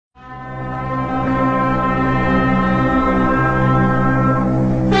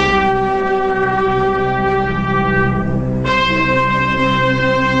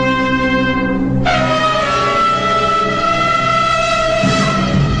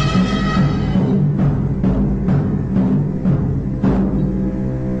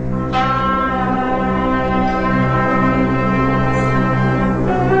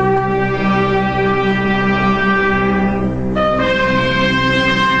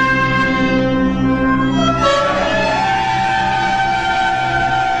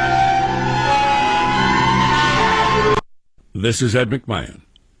This is Ed McMahon.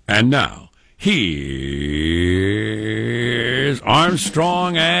 And now, here's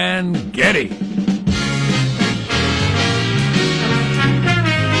Armstrong and Getty.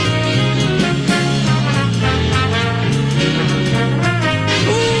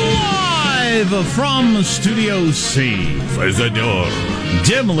 Live from Studio C.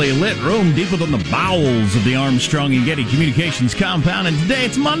 Dimly lit room deeper than the bowels of the Armstrong and Getty Communications compound. And today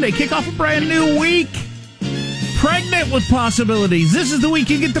it's Monday. Kick off a brand new week. Pregnant with possibilities. This is the week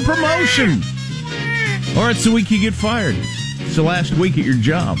you get the promotion. Or it's the week you get fired. It's the last week at your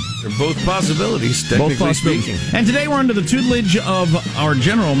job. They're both possibilities, technically speaking. And today we're under the tutelage of our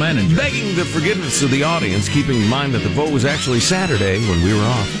general manager. Begging the forgiveness of the audience, keeping in mind that the vote was actually Saturday when we were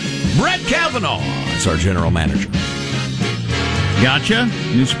off. Brett Kavanaugh is our general manager. Gotcha.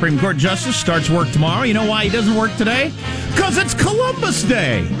 New Supreme Court Justice starts work tomorrow. You know why he doesn't work today? Because it's Columbus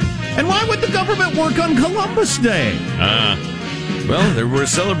Day. And why would the government work on Columbus Day? Well, we're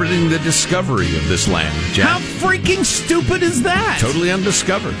celebrating the discovery of this land, Jack. How freaking stupid is that? Totally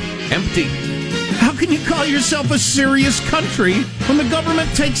undiscovered. Empty. How can you call yourself a serious country when the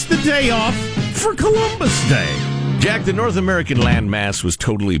government takes the day off for Columbus Day? Jack, the North American landmass was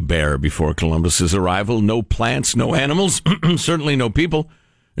totally bare before Columbus's arrival. No plants, no animals, certainly no people,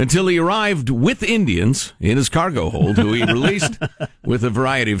 until he arrived with Indians in his cargo hold, who he released with a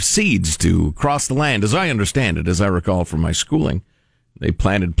variety of seeds to cross the land. As I understand it, as I recall from my schooling, they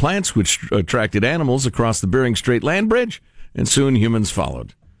planted plants which attracted animals across the Bering Strait land bridge, and soon humans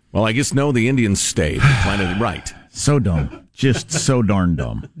followed. Well, I guess no, the Indians stayed and planted it right. So dumb. Just so darn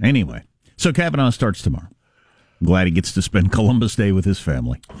dumb. Anyway, so Kavanaugh starts tomorrow. I'm glad he gets to spend Columbus Day with his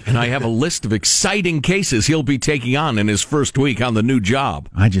family. And I have a list of exciting cases he'll be taking on in his first week on the new job.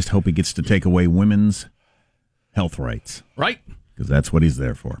 I just hope he gets to take away women's health rights. Right. Because that's what he's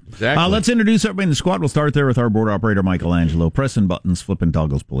there for. Exactly. Let's introduce everybody in the squad. We'll start there with our board operator, Michelangelo. Pressing buttons, flipping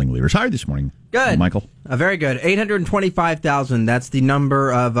toggles, pulling levers. How are you this morning? Good. Michael? Very good. 825,000. That's the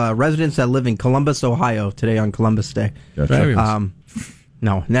number of residents that live in Columbus, Ohio, today on Columbus Day. Gotcha.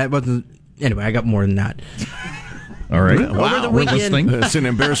 No, that wasn't... Anyway, I got more than that. All right. Over the weekend... It's an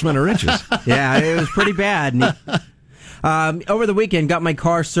embarrassment of riches. Yeah, it was pretty bad. Over the weekend, got my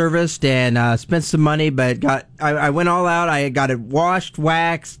car serviced and spent some money, but I went all out. I got it washed,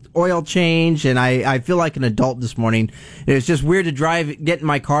 waxed, oil changed, and I feel like an adult this morning. It was just weird to get in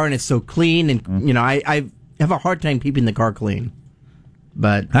my car, and it's so clean, and you know I have a hard time keeping the car clean.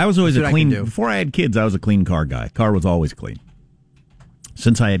 But I was always a clean. Before I had kids, I was a clean car guy. Car was always clean.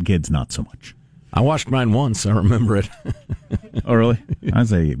 Since I had kids, not so much. I washed mine once. I remember it. Oh, really? I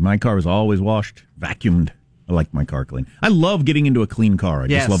say my car was always washed, vacuumed. I like my car clean. I love getting into a clean car. I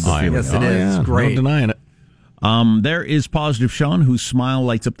just love the feeling. Yes, it is. Yeah, great. No denying it. There is Positive Sean, whose smile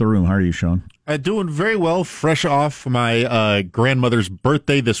lights up the room. How are you, Sean? Doing very well, fresh off my grandmother's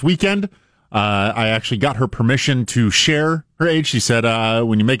birthday this weekend. I actually got her permission to share her age. She said,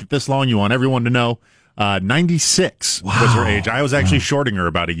 when you make it this long, you want everyone to know. 96 was her age. I was actually shorting her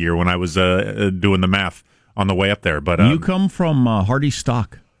about a year when I was doing the math on the way up there. But you come from Hardy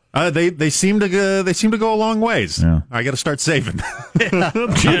stock. They seem to go a long ways. Yeah. I got to start saving.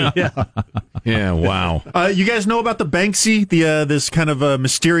 Yeah. Wow. You guys know about the Banksy, this kind of a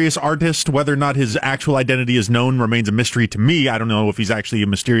mysterious artist? Whether or not his actual identity is known remains a mystery to me. I don't know if he's actually a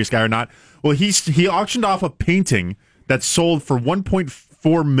mysterious guy or not. Well, he auctioned off a painting that sold for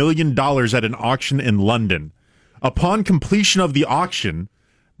 $1.4 million at an auction in London. Upon completion of the auction,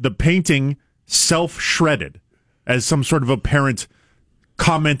 the painting self-shredded as some sort of apparent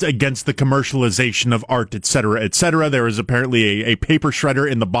comment against the commercialization of art, etc., etc. There was apparently a paper shredder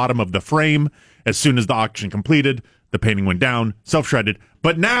in the bottom of the frame. As soon as the auction completed, the painting went down, self-shredded.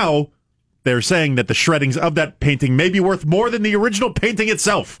 But now they're saying that the shreddings of that painting may be worth more than the original painting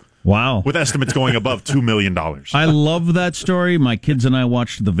itself. Wow. With estimates going above $2 million. I love that story. My kids and I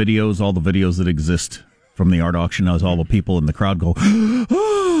watched the videos, all the videos that exist from the art auction. As all the people in the crowd go,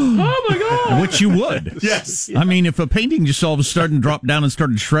 oh my God. Which you would. Yes. I mean, if a painting just all of a sudden dropped down and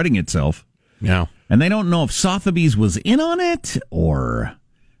started shredding itself. Yeah. And they don't know if Sotheby's was in on it, or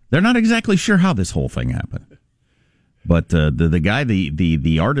they're not exactly sure how this whole thing happened. But the guy,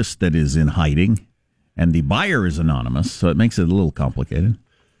 the artist that is in hiding, and the buyer is anonymous, so it makes it a little complicated.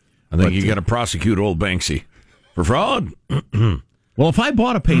 I think you got to prosecute old Banksy for fraud. Well, if I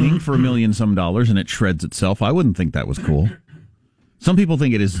bought a painting for $1 million some and it shreds itself, I wouldn't think that was cool. Some people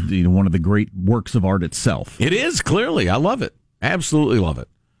think it is one of the great works of art itself. It is, clearly. I love it. Absolutely love it.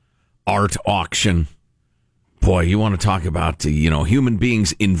 Art auction. Boy, you want to talk about, human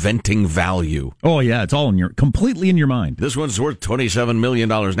beings inventing value. Oh, yeah, it's all completely in your mind. This one's worth $27 million.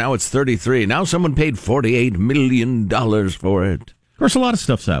 Now it's $33. Now someone paid $48 million for it. Of course, a lot of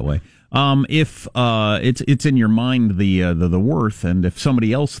stuff's that way. If it's in your mind, the worth, and if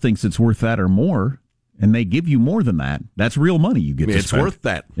somebody else thinks it's worth that or more, and they give you more than that, that's real money you get to spend. It's worth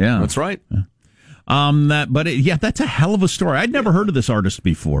that. Yeah. That's right. Yeah. That's a hell of a story. I'd never heard of this artist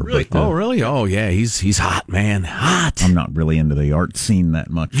before. Really? But, really? Oh, yeah. He's hot, man. Hot. I'm not really into the art scene that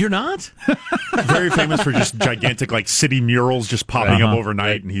much. You're not? Very famous for just gigantic, city murals just popping up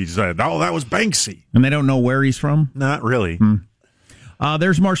overnight, and he's, that was Banksy. And they don't know where he's from? Not really.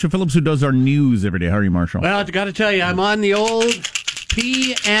 There's Marshall Phillips, who does our news every day. How are you, Marshall? Well, I've got to tell you, I'm on the old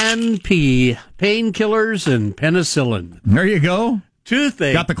PNP, painkillers and penicillin. There you go.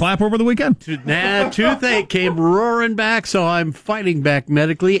 Toothache. Got the clap over the weekend? Toothache came roaring back, so I'm fighting back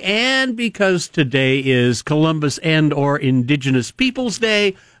medically. And because today is Columbus and or Indigenous Peoples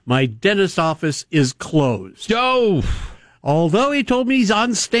Day, my dentist office is closed. Oh! Although he told me he's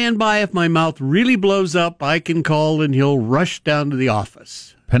on standby if my mouth really blows up, I can call and he'll rush down to the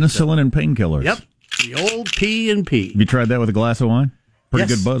office. Penicillin and painkillers. Yep, the old P&P. Have you tried that with a glass of wine?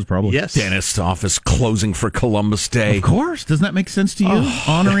 Pretty good buzz, probably. Yes. Dentist office closing for Columbus Day. Of course. Doesn't that make sense to you?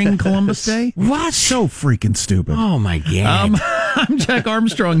 Honoring Columbus Day? What? So freaking stupid. Oh, my God. I'm Jack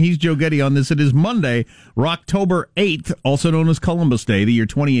Armstrong. He's Joe Getty on this. It is Monday, October 8th, also known as Columbus Day, the year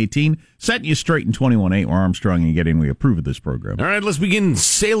 2018. Setting you straight in 21.8. We're Armstrong and Getty, and we approve of this program. All right, let's begin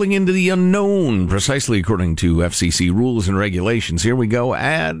sailing into the unknown, precisely according to FCC rules and regulations. Here we go.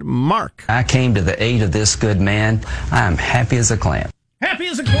 Add Mark. I came to the aid of this good man. I am happy as a clam. Happy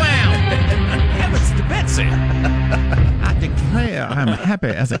as a clown. Heavens to Betsy. I declare I'm happy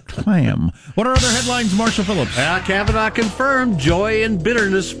as a clam. What are other headlines, Marshall Phillips? Kavanaugh confirmed joy and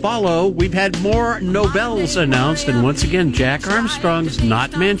bitterness follow. We've had more Nobels announced, and once again, Jack Armstrong's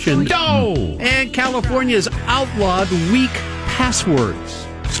not mentioned. No! And California's outlawed weak passwords.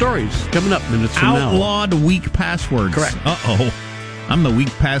 Stories coming up minutes from now. Outlawed weak passwords. Correct. Uh-oh. I'm the weak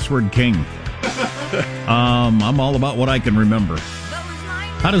password king. I'm all about what I can remember.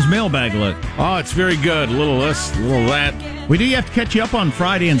 How does mailbag look? Oh, it's very good. A little this, a little that. We do have to catch you up on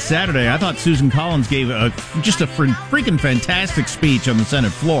Friday and Saturday. I thought Susan Collins gave just a freaking fantastic speech on the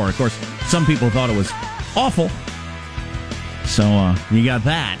Senate floor. Of course, some people thought it was awful. So you got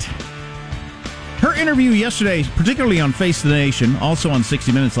that. Her interview yesterday, particularly on Face the Nation, also on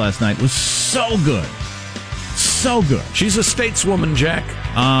 60 Minutes last night, was so good. So good. She's a stateswoman, Jack.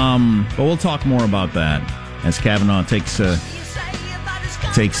 But we'll talk more about that as Kavanaugh takes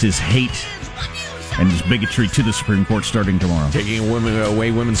his hate and his bigotry to the Supreme Court starting tomorrow. Taking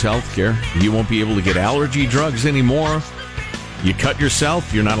away women's health care. You won't be able to get allergy drugs anymore. You cut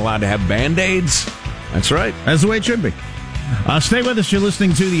yourself, you're not allowed to have Band-Aids. That's right. That's the way it should be. Stay with us. You're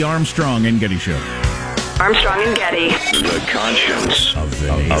listening to the Armstrong and Getty Show. Armstrong and Getty. The conscience of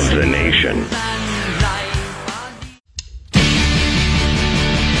the nation.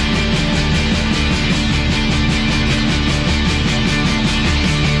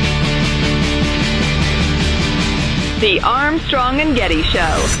 The Armstrong and Getty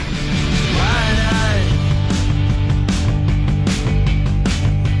Show.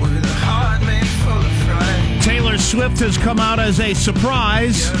 Taylor Swift has come out as a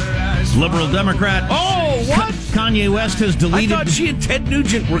surprise. Liberal Democrat. Oh, what? Kanye West has deleted. I thought she and Ted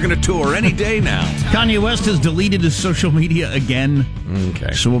Nugent were going to tour any day now. Kanye West has deleted his social media again.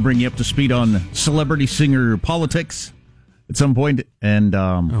 Okay. So we'll bring you up to speed on celebrity singer politics at some point. And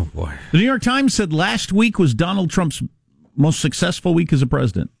oh, boy. The New York Times said last week was Donald Trump's most successful week as a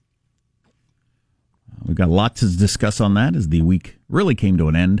president. We've got a lot to discuss on that as the week really came to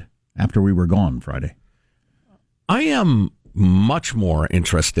an end after we were gone Friday. I am much more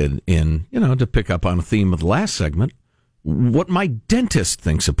interested in, to pick up on a theme of the last segment, what my dentist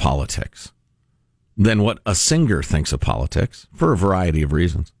thinks of politics than what a singer thinks of politics for a variety of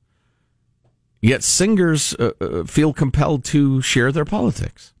reasons. Yet singers feel compelled to share their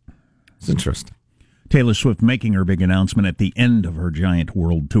politics. It's interesting. Taylor Swift making her big announcement at the end of her giant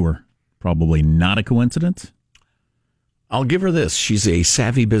world tour. Probably not a coincidence. I'll give her this. She's a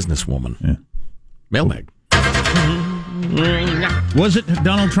savvy businesswoman. Yeah. Mailbag. Was it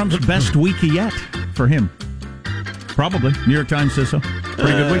Donald Trump's best week yet for him? Probably. New York Times says so.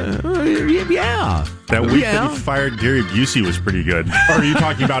 Pretty good week. Yeah. That week that he fired Gary Busey was pretty good. Or are you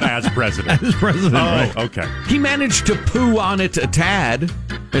talking about as president? As president, right. Okay. He managed to poo on it a tad,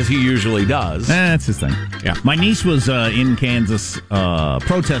 as he usually does. That's his thing. Yeah. My niece was in Kansas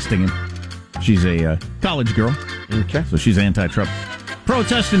protesting him. She's a college girl. Okay. So she's anti-Trump.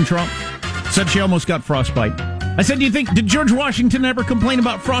 Protesting Trump. Said she almost got frostbite. I said, did George Washington ever complain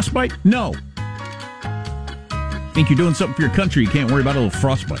about frostbite? No. Think you're doing something for your country, you can't worry about a little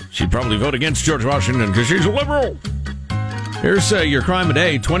frostbite. She'd probably vote against George Washington because she's a liberal. Here's your crime a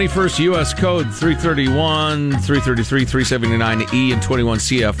day. 21st U.S. Code 331, 333, 379E, and 21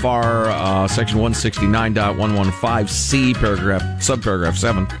 CFR, Section 169.115C, subparagraph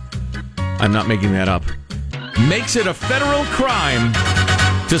 7. I'm not making that up. Makes it a federal crime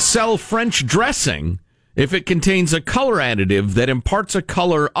to sell French dressing if it contains a color additive that imparts a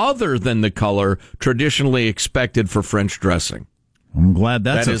color other than the color traditionally expected for French dressing. I'm glad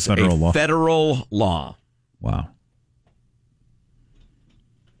that's that a is federal law. Federal law. Wow.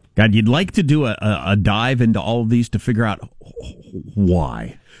 God, you'd like to do a dive into all of these to figure out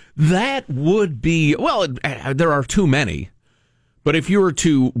why. That would be, well, there are too many. But if you were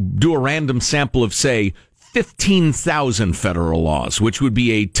to do a random sample of, say, 15,000 federal laws, which would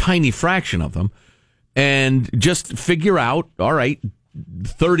be a tiny fraction of them, and just figure out, all right,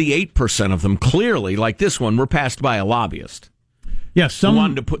 38% of them clearly, like this one, were passed by a lobbyist. Yeah, some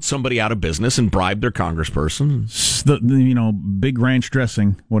wanted to put somebody out of business and bribe their congressperson. The big ranch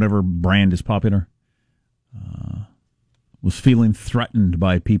dressing, whatever brand is popular, was feeling threatened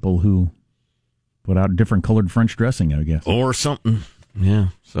by people who put out different colored French dressing, I guess, or something. Yeah,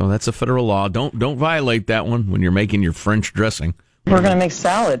 so that's a federal law. Don't violate that one when you're making your French dressing. We're going to make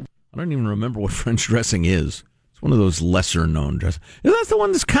salad. I don't even remember what French dressing is. It's one of those lesser-known dressings. Is that the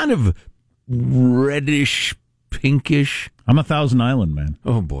one that's kind of reddish, pinkish? I'm a Thousand Island man.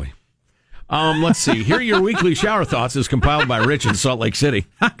 Oh, boy. Let's see. Here are your weekly shower thoughts as compiled by Rich in Salt Lake City.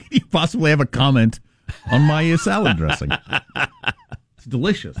 How could you possibly have a comment on my salad dressing? It's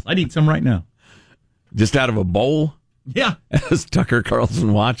delicious. I'd eat some right now. Just out of a bowl? Yeah. As Tucker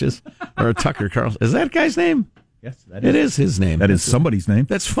Carlson watches? Or Tucker Carlson. Is that guy's name? Yes, it is his name. That is somebody's name.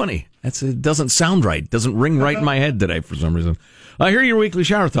 That's funny. It doesn't sound right. It doesn't ring right in my head today for some reason. Here are your weekly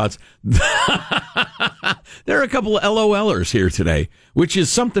shower thoughts. There are a couple of LOLers here today, which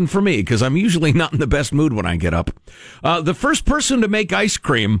is something for me because I'm usually not in the best mood when I get up. The first person to make ice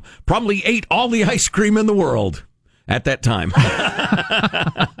cream probably ate all the ice cream in the world at that time.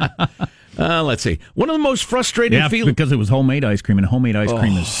 Let's see. One of the most frustrating feelings... because it was homemade ice cream, and homemade ice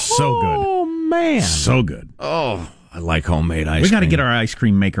cream is so good. Oh, man. So good. Oh, I like homemade ice cream. We got to get our ice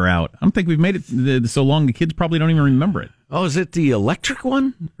cream maker out. I don't think we've made it so long the kids probably don't even remember it. Oh, is it the electric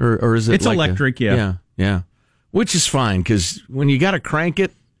one? Or is it It's electric, yeah. Which is fine, because when you got to crank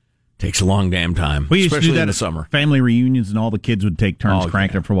it, takes a long damn time. We used especially to do that in the at summer. Family reunions, and all the kids would take turns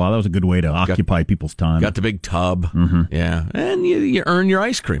cranking it for a while. That was a good way to occupy people's time. Got the big tub. Mm-hmm. Yeah. And you earn your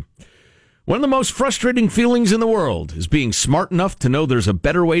ice cream. One of the most frustrating feelings in the world is being smart enough to know there's a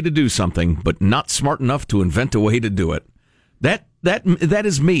better way to do something, but not smart enough to invent a way to do it. That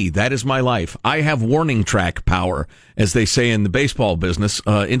is me. That is my life. I have warning track power, as they say in the baseball business,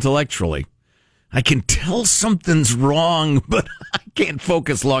 intellectually. I can tell something's wrong, but I can't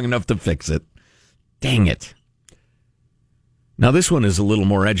focus long enough to fix it. Dang it. Now, this one is a little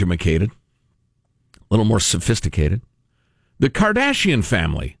more educated, a little more sophisticated. The Kardashian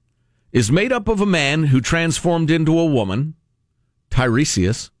family is made up of a man who transformed into a woman,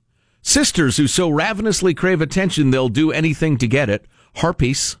 Tiresias, sisters who so ravenously crave attention they'll do anything to get it,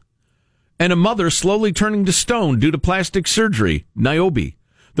 Harpies, and a mother slowly turning to stone due to plastic surgery, Niobe.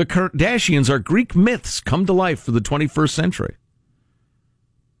 The Kardashians are Greek myths come to life for the 21st century.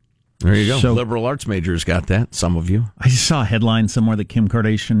 There you go. So, liberal arts majors got that, some of you. I saw a headline somewhere that Kim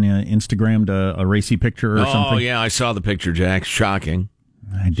Kardashian Instagrammed a racy picture or something. Oh, yeah, I saw the picture, Jack. Shocking.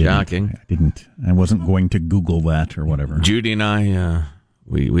 Shocking. I wasn't going to Google that or whatever. Judy and I,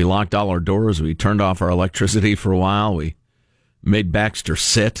 we locked all our doors. We turned off our electricity for a while. We made Baxter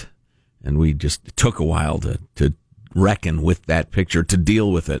sit, and we just took a while to reckon with that picture, to deal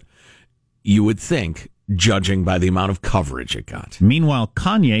with it. You would think, judging by the amount of coverage it got. Meanwhile,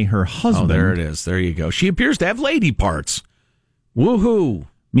 Kanye, her husband... Oh, there it is. There you go. She appears to have lady parts. Woohoo!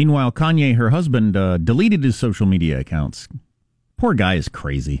 Meanwhile, Kanye, her husband, deleted his social media accounts. Poor guy is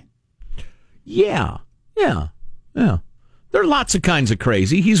crazy. Yeah. There are lots of kinds of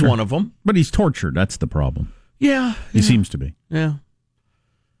crazy. He's one of them. But he's tortured. That's the problem. Yeah. He seems to be. Yeah.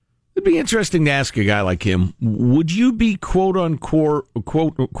 It'd be interesting to ask a guy like him, would you be quote unquote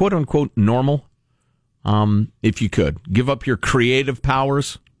normal? If you could. Give up your creative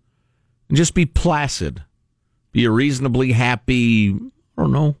powers and just be placid. Be a reasonably happy, I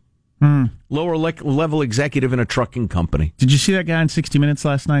don't know, lower level executive in a trucking company. Did you see that guy on 60 Minutes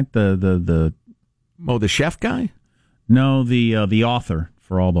last night? The chef guy? No, the author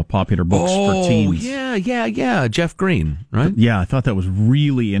for all the popular books for teens. Yeah. Jeff Green, right? Yeah, I thought that was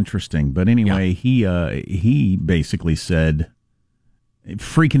really interesting. But anyway, he basically said,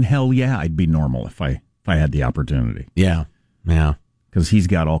 freaking hell yeah, I'd be normal if I had the opportunity. Yeah. Because he's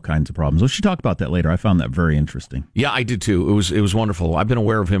got all kinds of problems. We should talk about that later. I found that very interesting. Yeah, I did too. It was wonderful. I've been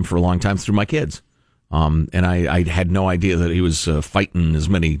aware of him for a long time through my kids. And I had no idea that he was fighting as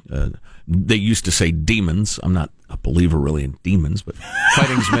many, they used to say demons. I'm not a believer really in demons, but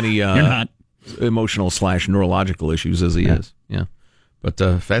fighting as many emotional / neurological issues as he is. Yeah. But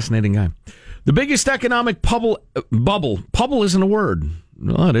fascinating guy. The biggest economic bubble isn't a word.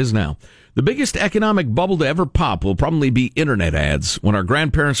 Well, it is now. The biggest economic bubble to ever pop will probably be internet ads when our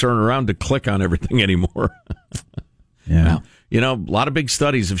grandparents aren't around to click on everything anymore. Yeah. Now, a lot of big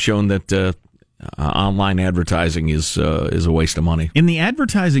studies have shown that online advertising is a waste of money. In the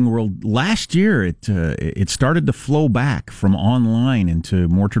advertising world, last year it started to flow back from online into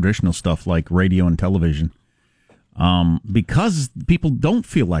more traditional stuff like radio and television, because people don't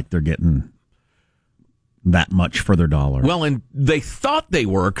feel like they're getting that much for their dollar. Well, and they thought they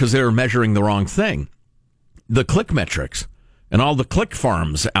were because they were measuring the wrong thing. The click metrics and all the click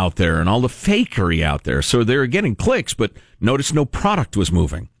farms out there and all the fakery out there. So they were getting clicks, but notice no product was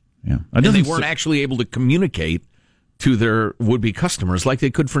moving. Yeah, and they weren't actually able to communicate to their would-be customers like they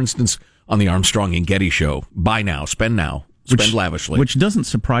could, for instance, on the Armstrong and Getty show. Buy now, spend lavishly. Which doesn't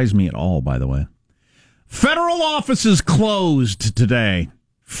surprise me at all, by the way. Federal offices closed today.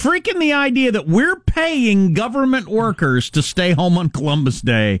 Freaking the idea that we're paying government workers to stay home on Columbus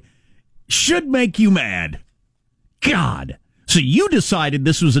Day should make you mad. God. So you decided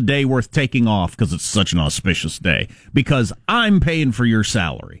this was a day worth taking off because it's such an auspicious day. Because I'm paying for your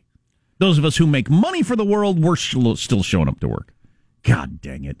salary. Those of us who make money for the world, we're still showing up to work. God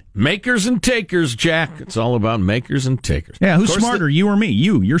dang it. Makers and takers, Jack. It's all about makers and takers. Yeah, who's smarter, you or me?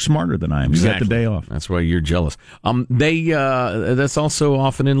 You're smarter than I am. Exactly. You got the day off. That's why you're jealous. That's also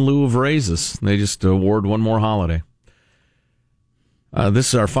often in lieu of raises. They just award one more holiday. This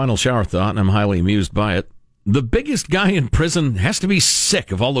is our final shower thought, and I'm highly amused by it. The biggest guy in prison has to be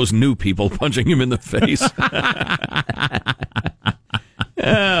sick of all those new people punching him in the face.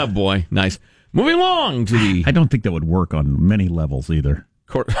 Oh, boy. Nice. Moving along to the... I don't think that would work on many levels either.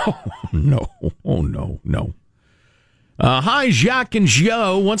 Oh, no. Hi, Jacques and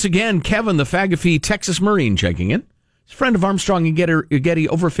Joe. Once again, Kevin, the Fagafee Texas Marine, checking in. He's a friend of Armstrong and Getty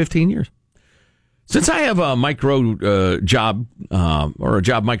over 15 years. Since I have a micro job, or a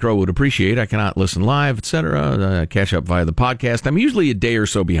job micro would appreciate, I cannot listen live, etc., catch up via the podcast. I'm usually a day or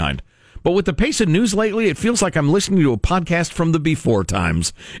so behind. But with the pace of news lately, it feels like I'm listening to a podcast from the before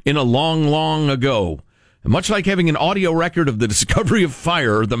times, in a long, long ago. Much like having an audio record of the discovery of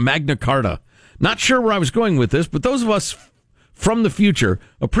fire or the Magna Carta. Not sure where I was going with this, but those of us from the future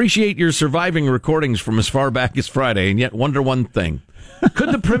appreciate your surviving recordings from as far back as Friday, and yet wonder one thing.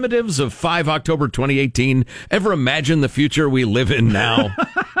 Could the primitives of 5 October 2018 ever imagine the future we live in now?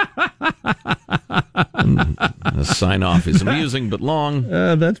 The sign-off is amusing but long.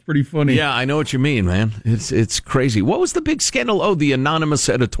 That's pretty funny. Yeah, I know what you mean, man. It's crazy. What was the big scandal? Oh, the anonymous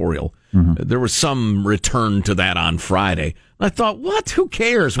editorial. Mm-hmm. There was some return to that on Friday. I thought, what? Who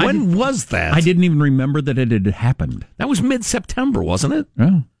cares? When was that? I didn't even remember that it had happened. That was mid-September, wasn't it?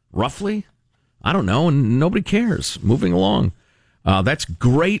 Yeah. Roughly? I don't know, and nobody cares. Moving along. That's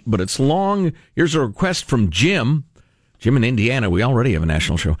great, but it's long. Here's a request from Jim. Jim in Indiana. We already have a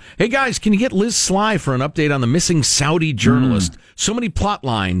national show. Hey, guys, can you get Liz Sly for an update on the missing Saudi journalist? So many plot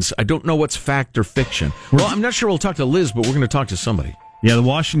lines. I don't know what's fact or fiction. Well, I'm not sure we'll talk to Liz, but we're going to talk to somebody. Yeah, the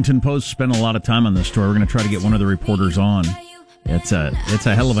Washington Post spent a lot of time on this story. We're going to try to get one of the reporters on. It's a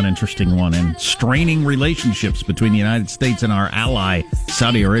hell of an interesting one, and straining relationships between the United States and our ally,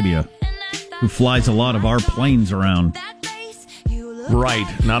 Saudi Arabia, who flies a lot of our planes around. Right.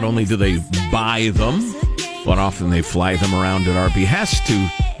 Not only do they buy them, but often they fly them around at our behest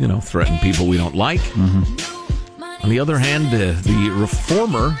to, threaten people we don't like. Mm-hmm. On the other hand, the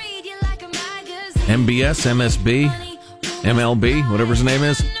reformer, MBS, MSB, MLB, whatever his name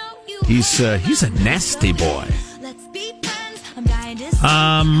is, he's a nasty boy.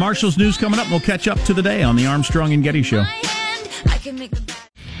 Marshall's news coming up. We'll catch up to the day on the Armstrong and Getty Show.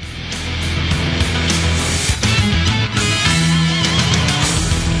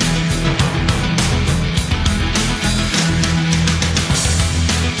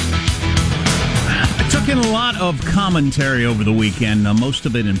 In a lot of commentary over the weekend, most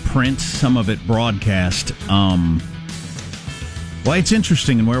of it in print, some of it broadcast. Well, it's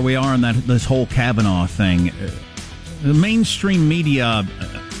interesting in where we are in this whole Kavanaugh thing. The mainstream media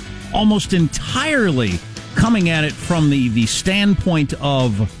almost entirely coming at it from the standpoint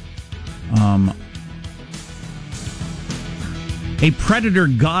of a predator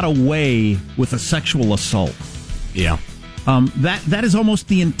got away with a sexual assault. Yeah. That is almost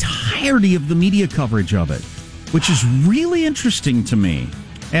the entirety of the media coverage of it, which is really interesting to me.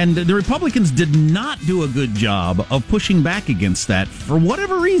 And the Republicans did not do a good job of pushing back against that for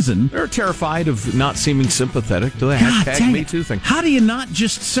whatever reason. They're terrified of not seeming sympathetic to the hashtag Me Too thing. How do you not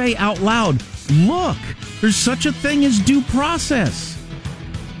just say out loud, look, there's such a thing as due process?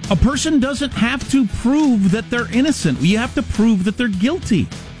 A person doesn't have to prove that they're innocent. You have to prove that they're guilty.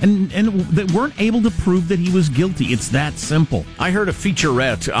 And they weren't able to prove that he was guilty. It's that simple. I heard a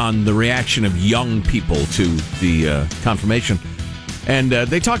featurette on the reaction of young people to the confirmation. And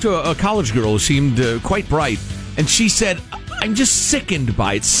they talked to a college girl who seemed quite bright. And she said, I'm just sickened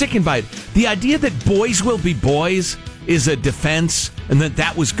by it. The idea that boys will be boys is a defense and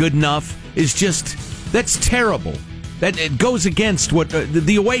that was good enough is just, that's terrible. That it goes against what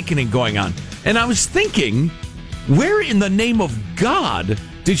the awakening going on. And I was thinking, where in the name of God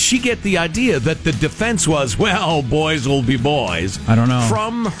did she get the idea that the defense was, well, boys will be boys? I don't know.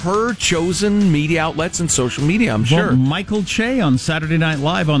 From her chosen media outlets and social media, I'm sure. Well, Michael Che on Saturday Night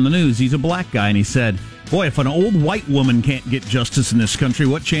Live on the news, he's a black guy, and he said, boy, if an old white woman can't get justice in this country,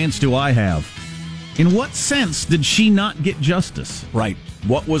 what chance do I have? In what sense did she not get justice? Right.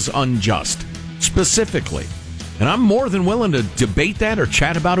 What was unjust, specifically? And I'm more than willing to debate that or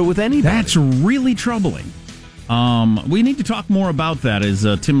chat about it with anybody. That's really troubling. We need to talk more about that, as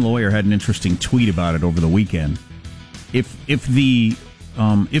Tim Lawyer had an interesting tweet about it over the weekend. If the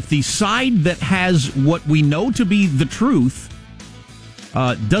side that has what we know to be the truth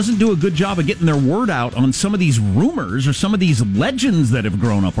doesn't do a good job of getting their word out on some of these rumors or some of these legends that have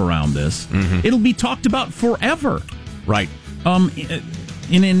grown up around this, it'll be talked about forever. Right.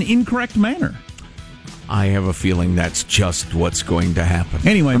 In an incorrect manner. I have a feeling that's just what's going to happen.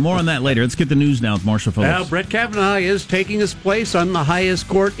 Anyway, more on that later. Let's get the news now with Marshall Phillips. Now, Brett Kavanaugh is taking his place on the highest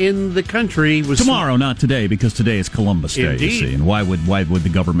court in the country. Tomorrow, not today, because today is Columbus Day, Indeed. you see. And why would the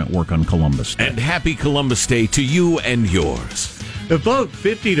government work on Columbus Day? And happy Columbus Day to you and yours. The vote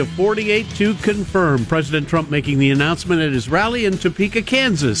 50-48 to confirm. President Trump making the announcement at his rally in Topeka,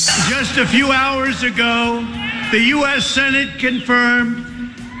 Kansas. Just a few hours ago, the U.S. Senate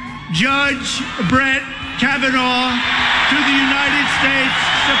confirmed Judge Brett Kavanaugh to the United States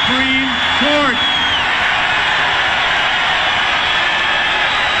Supreme Court.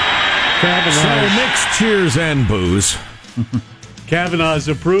 So mixed cheers and boos. Kavanaugh's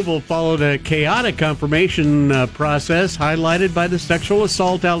approval followed a chaotic confirmation process highlighted by the sexual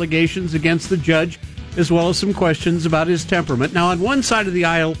assault allegations against the judge, as well as some questions about his temperament. Now, on one side of the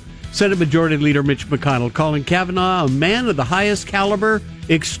aisle, Senate Majority Leader Mitch McConnell calling Kavanaugh a man of the highest caliber,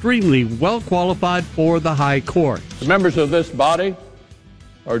 extremely well qualified for the high court. The members of this body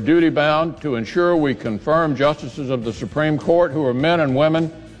are duty-bound to ensure we confirm justices of the Supreme Court who are men and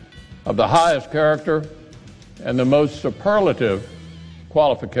women of the highest character and the most superlative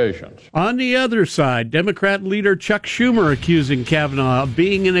qualifications. On the other side, Democrat leader Chuck Schumer accusing Kavanaugh of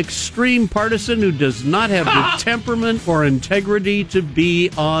being an extreme partisan who does not have the temperament or integrity to be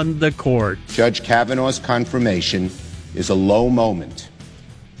on the court. Judge Kavanaugh's confirmation is a low moment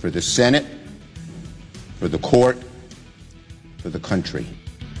for the Senate, for the court, for the country.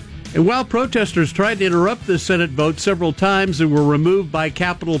 And while protesters tried to interrupt the Senate vote several times and were removed by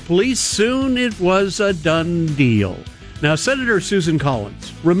Capitol Police, soon it was a done deal. Now, Senator Susan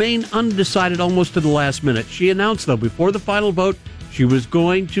Collins remained undecided almost to the last minute. She announced, though, before the final vote, she was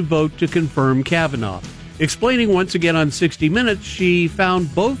going to vote to confirm Kavanaugh. Explaining once again on 60 Minutes, she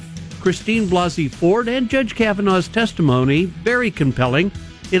found both Christine Blasey Ford and Judge Kavanaugh's testimony very compelling.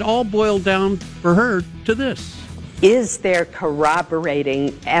 It all boiled down for her to this. Is there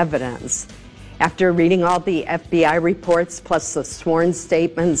corroborating evidence? After reading all the FBI reports plus the sworn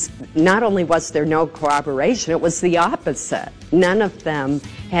statements, not only was there no corroboration, it was the opposite. None of them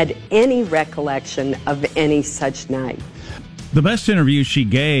had any recollection of any such night. The best interview she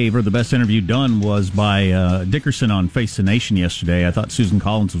gave, or the best interview done, was by Dickerson on Face the Nation yesterday. I thought Susan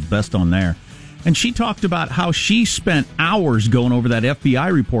Collins was best on there. And she talked about how she spent hours going over that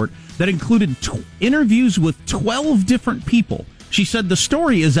FBI report that included interviews with 12 different people. She said the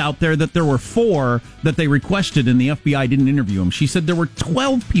story is out there that there were 4 that they requested and the FBI didn't interview them. She said there were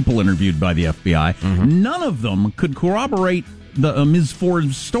 12 people interviewed by the FBI. Mm-hmm. None of them could corroborate the Ms.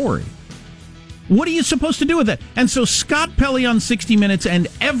 Ford's story. What are you supposed to do with that? And so Scott Pelley on 60 Minutes and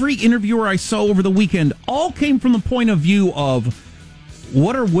every interviewer I saw over the weekend all came from the point of view of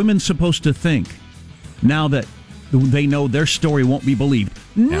what are women supposed to think now that they know their story won't be believed.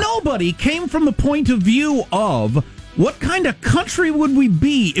 Yeah. Nobody came from the point of view of what kind of country would we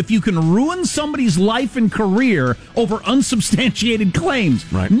be if you can ruin somebody's life and career over unsubstantiated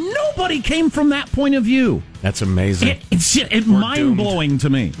claims. Right. Nobody came from that point of view. That's amazing. It's mind-blowing to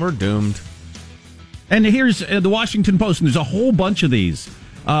me. We're doomed. And here's the Washington Post, and there's a whole bunch of these.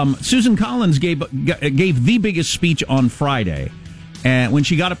 Susan Collins gave the biggest speech on Friday. And when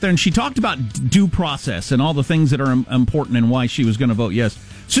she got up there and she talked about due process and all the things that are important and why she was going to vote yes.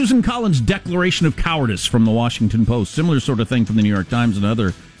 Susan Collins' declaration of cowardice from the Washington Post, similar sort of thing from the New York Times and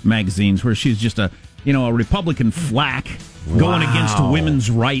other magazines, where she's just a Republican flack going against women's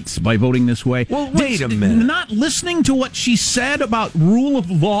rights by voting this way. Well, wait a minute. Not listening to what she said about rule of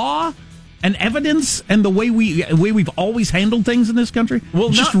law and evidence and the way we've always handled things in this country. Well,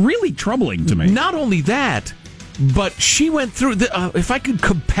 just really troubling to me. Not only that, but she went through if I could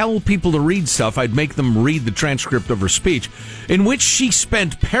compel people to read stuff, I'd make them read the transcript of her speech, in which she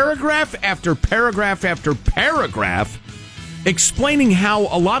spent paragraph after paragraph after paragraph explaining how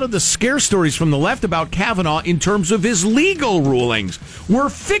a lot of the scare stories from the left about Kavanaugh in terms of his legal rulings were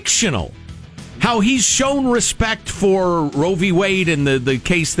fictional. How he's shown respect for Roe v. Wade and the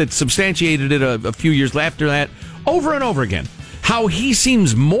case that substantiated it a few years after that, over and over again. How he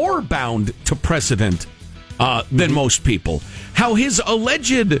seems more bound to precedent than most people. How his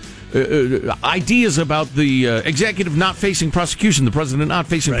alleged ideas about the executive not facing prosecution, the president not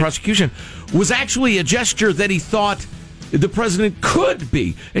facing prosecution, was actually a gesture that he thought the president could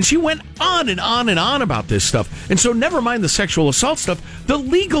be. And she went on and on and on about this stuff. And so never mind the sexual assault stuff, the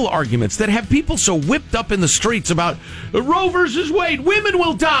legal arguments that have people so whipped up in the streets about Roe versus Wade, women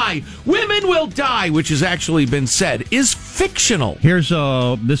will die, which has actually been said, is fictional. Here's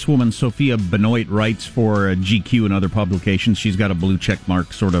this woman, Sophia Benoit, writes for GQ and other publications. She's got a blue check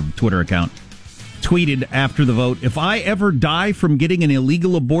mark sort of Twitter account. Tweeted after the vote, "If I ever die from getting an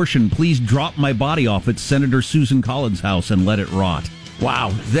illegal abortion, please drop my body off at Senator Susan Collins' house and let it rot."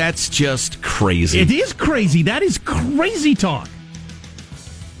 Wow, that's just crazy. It is crazy. That is crazy talk.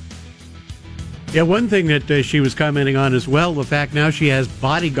 Yeah, one thing that she was commenting on as well, the fact now she has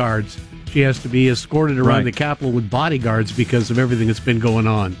bodyguards. She has to be escorted around the Capitol with bodyguards because of everything that's been going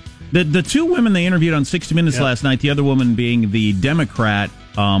on. The two women they interviewed on 60 Minutes last night, the other woman being the Democrat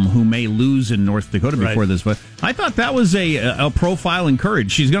who may lose in North Dakota before this vote. I thought that was a profile in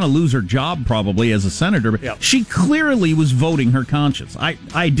courage. She's going to lose her job probably as a senator, but she clearly was voting her conscience.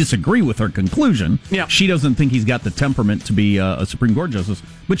 I disagree with her conclusion. She doesn't think he's got the temperament to be a Supreme Court justice,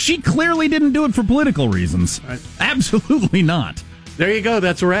 but she clearly didn't do it for political reasons. Absolutely not. There you go.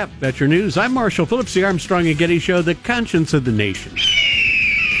 That's a wrap. That's your news. I'm Marshall Phillips, the Armstrong and Getty Show, the conscience of the nation.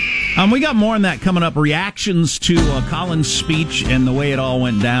 We got more on that coming up. Reactions to Collins' speech and the way it all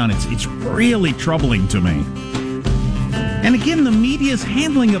went down. It's really troubling to me. And again, the media's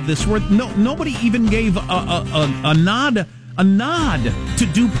handling of this, where nobody even gave a nod to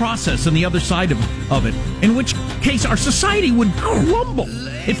due process on the other side of it. In which case, our society would crumble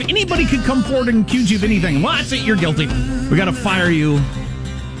if anybody could come forward and accuse you of anything. Well, that's it. You're guilty. We got to fire you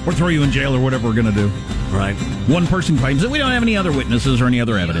or throw you in jail or whatever we're going to do. Right. One person claims that we don't have any other witnesses or any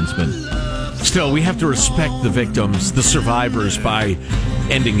other evidence, but still, we have to respect the victims, the survivors, by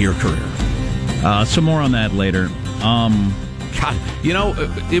ending your career. Some more on that later. God,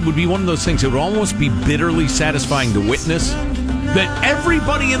 it would be one of those things. It would almost be bitterly satisfying to witness that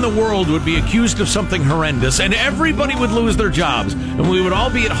everybody in the world would be accused of something horrendous and everybody would lose their jobs. And we would all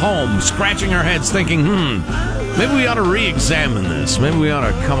be at home scratching our heads thinking, maybe we ought to re-examine this. Maybe we ought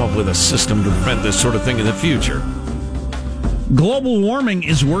to come up with a system to prevent this sort of thing in the future. Global warming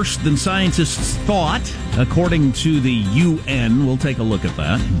is worse than scientists thought, according to the UN. We'll take a look at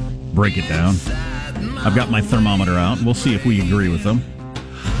that, break it down. I've got my thermometer out. We'll see if we agree with them.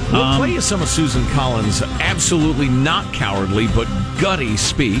 We'll play you some of Susan Collins' absolutely not cowardly but gutty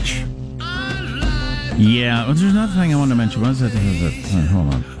speech. Yeah, there's another thing I wanted to mention. What is that?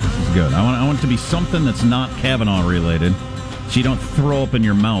 Hold on. This is good. I want it to be something that's not Kavanaugh related, so you don't throw up in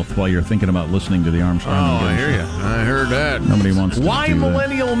your mouth while you're thinking about listening to the Armstrong. Oh, I hear you. I heard that. Nobody wants to Why do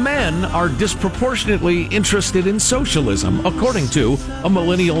millennial men are disproportionately interested in socialism, according to a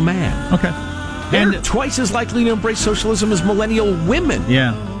millennial man. Okay. They're twice as likely to embrace socialism as millennial women.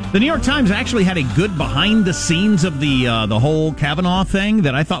 Yeah. The New York Times actually had a good behind the scenes of the whole Kavanaugh thing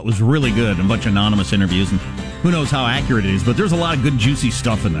that I thought was really good. A bunch of anonymous interviews, and who knows how accurate it is, but there's a lot of good juicy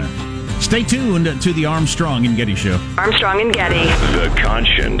stuff in there. Stay tuned to the Armstrong and Getty Show. Armstrong and Getty. The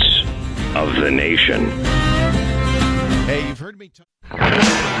conscience of the nation. Hey, you've heard me talk.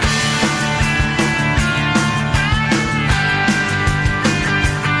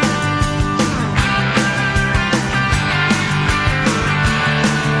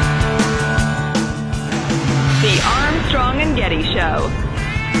 and Getty Show.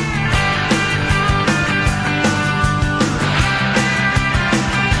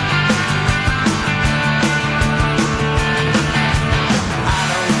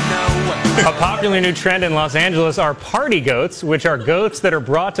 A popular new trend in Los Angeles are party goats, which are goats that are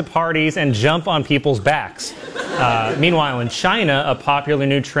brought to parties and jump on people's backs. Meanwhile, in China, a popular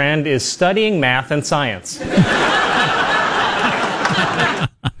new trend is studying math and science. I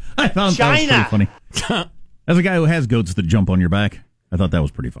thought that was pretty funny. As a guy who has goats that jump on your back, I thought that was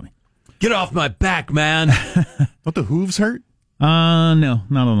pretty funny. Get off my back, man. Don't the hooves hurt? No,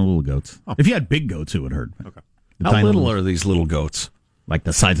 not on the little goats. Oh. If you had big goats, it would hurt. Okay. How little are these little goats? Like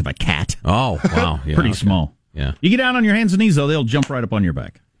the size of a cat. Oh, wow. Yeah, pretty small. Yeah. You get down on your hands and knees, though, they'll jump right up on your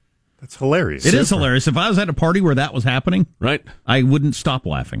back. That's hilarious. It is hilarious. If I was at a party where that was happening, right, I wouldn't stop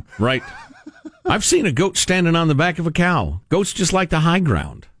laughing. Right. I've seen a goat standing on the back of a cow. Goats just like the high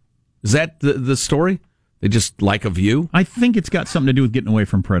ground. Is that the story? They just like a view? I think it's got something to do with getting away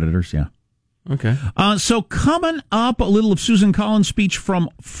from predators, yeah. Okay. So coming up, a little of Susan Collins' speech from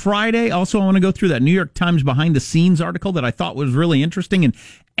Friday. Also, I want to go through that New York Times behind-the-scenes article that I thought was really interesting, and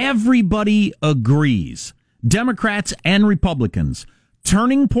everybody agrees, Democrats and Republicans,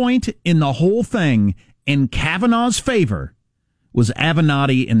 turning point in the whole thing in Kavanaugh's favor was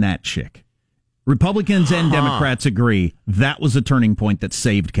Avenatti and that chick. Republicans and Democrats agree that was a turning point that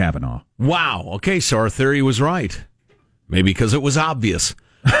saved Kavanaugh. Wow. Okay, so our theory was right. Maybe because it was obvious.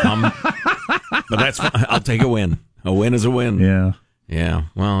 But that's fine. I'll take a win. A win is a win. Yeah. Yeah.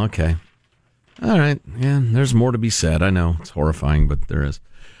 Well, okay. All right. Yeah, there's more to be said. I know. It's horrifying, but there is.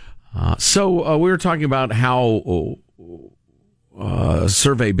 So we were talking about how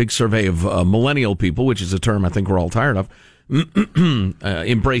big survey of millennial people, which is a term I think we're all tired of,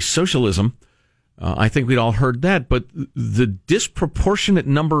 embrace socialism. I think we'd all heard that, but the disproportionate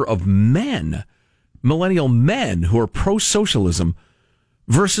number of men, millennial men, who are pro-socialism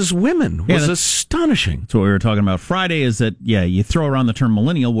versus women was astonishing. That's what we were talking about Friday, is that, you throw around the term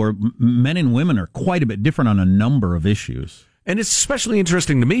millennial, where men and women are quite a bit different on a number of issues. And it's especially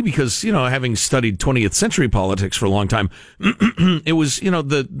interesting to me because, having studied 20th century politics for a long time, it was,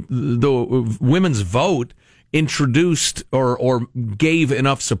 the women's vote introduced or gave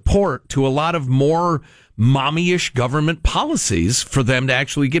enough support to a lot of more mommy-ish government policies for them to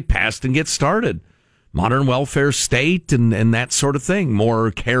actually get passed and get started. Modern welfare state and that sort of thing.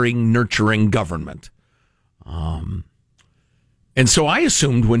 More caring, nurturing government. And so I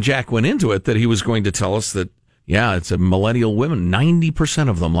assumed when Jack went into it that he was going to tell us that, it's a millennial women. 90%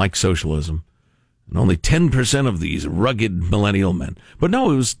 of them like socialism. And only 10% of these rugged millennial men. But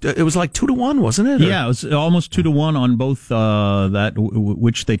no, it was like 2-1, wasn't it? Yeah, it was almost 2-1 on both that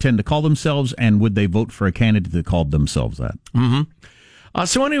which they tend to call themselves and would they vote for a candidate that called themselves that. Mm-hmm.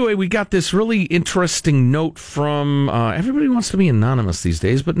 So anyway, we got this really interesting note from everybody wants to be anonymous these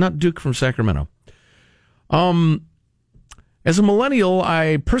days, but not Duke from Sacramento. As a millennial,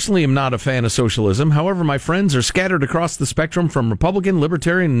 I personally am not a fan of socialism. However, my friends are scattered across the spectrum from Republican,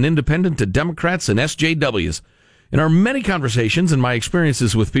 Libertarian, and Independent to Democrats and SJWs. In our many conversations and my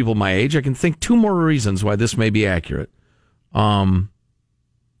experiences with people my age, I can think 2 more reasons why this may be accurate.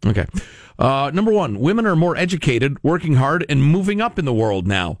 Okay. Number 1, women are more educated, working hard, and moving up in the world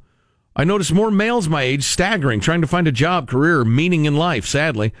now. I notice more males my age staggering, trying to find a job, career, meaning in life,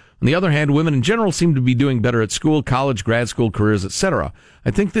 sadly. On the other hand, women in general seem to be doing better at school, college, grad school, careers, etc.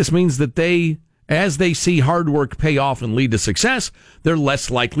 I think this means that as they see hard work pay off and lead to success, they're less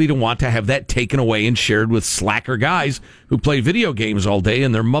likely to want to have that taken away and shared with slacker guys who play video games all day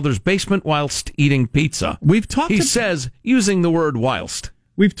in their mother's basement whilst eating pizza. He says, using the word whilst.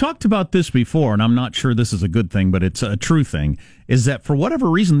 We've talked about this before, and I'm not sure this is a good thing, but it's a true thing, is that for whatever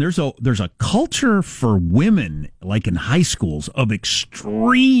reason, there's a culture for women, like in high schools, of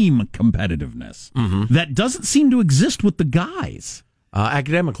extreme competitiveness that doesn't seem to exist with the guys.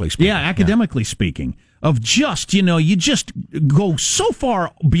 Academically speaking. Yeah, academically speaking. Of just, you just go so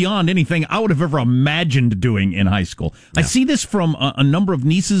far beyond anything I would have ever imagined doing in high school. Yeah. I see this from a number of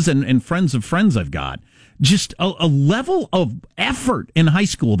nieces and friends of friends I've got. Just a level of effort in high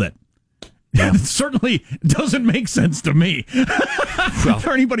school that certainly doesn't make sense to me.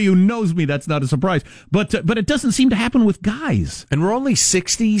 For anybody who knows me, that's not a surprise. But it doesn't seem to happen with guys. And we're only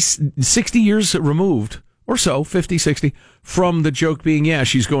 60 years removed, or so, 50, 60, from the joke being,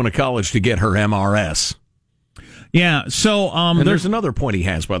 she's going to college to get her MRS. Yeah, so and there's another point he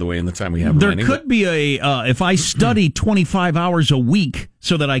has, by the way, in the time we have remaining. There could be if I study 25 hours a week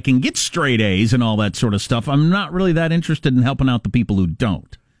so that I can get straight A's and all that sort of stuff, I'm not really that interested in helping out the people who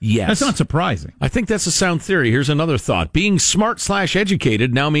don't. Yes. That's not surprising. I think that's a sound theory. Here's another thought. Being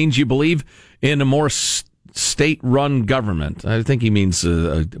smart/educated now means you believe in a more state-run government. I think he means,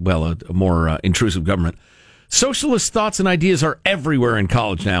 a more intrusive government. Socialist thoughts and ideas are everywhere in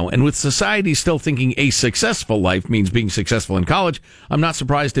college now, and with society still thinking a successful life means being successful in college, I'm not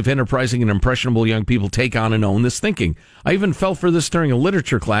surprised if enterprising and impressionable young people take on and own this thinking. I even fell for this during a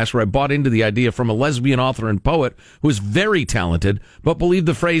literature class where I bought into the idea from a lesbian author and poet who was very talented, but believed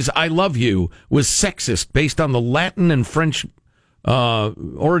the phrase, "I love you," was sexist based on the Latin and French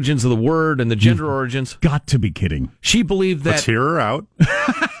origins of the word and the gender origins. Got to be kidding. She believed that... Let's hear her out.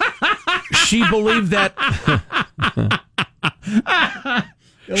 She believed that...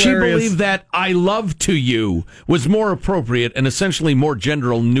 She believed that "I love to you" was more appropriate and essentially more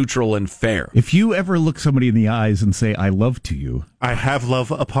gender neutral and fair. If you ever look somebody in the eyes and say, "I love to you," I have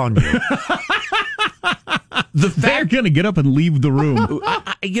love upon you. They're going to get up and leave the room.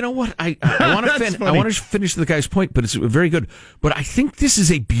 You know what? I want to finish the guy's point, but it's very good. But I think this is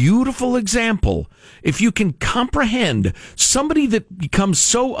a beautiful example. If you can comprehend somebody that becomes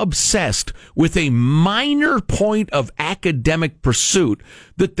so obsessed with a minor point of academic pursuit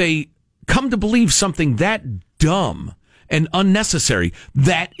that they come to believe something that dumb and unnecessary,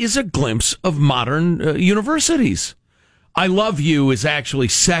 that is a glimpse of modern universities. "I love you" is actually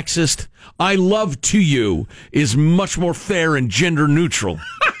sexist. "I love to you" is much more fair and gender neutral.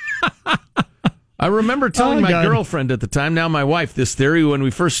 I remember telling my girlfriend at the time, now my wife, this theory when we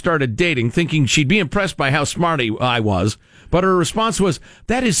first started dating, thinking she'd be impressed by how smart I was. But her response was,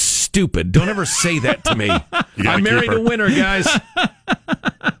 "That is stupid. Don't ever say that to me. I married a winner, guys."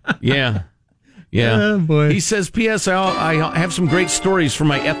 Yeah. Oh, boy. He says, "P.S. I have some great stories from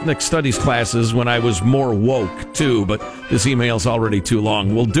my ethnic studies classes when I was more woke, too, but this email's already too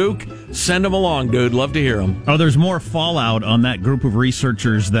long." Well, Duke, send them along, dude. Love to hear them. Oh, there's more fallout on that group of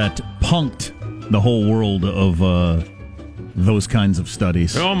researchers that punked the whole world of those kinds of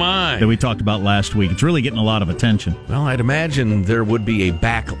studies. Oh, my. That we talked about last week. It's really getting a lot of attention. Well, I'd imagine there would be a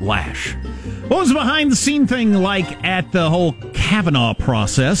backlash. What was the behind-the-scene thing like at the whole Kavanaugh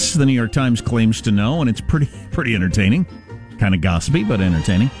process? The New York Times claims to know, and it's pretty entertaining. Kind of gossipy, but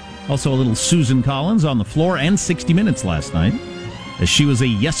entertaining. Also a little Susan Collins on the floor and 60 Minutes last night, as she was a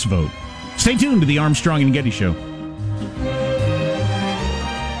yes vote. Stay tuned to the Armstrong and Getty Show.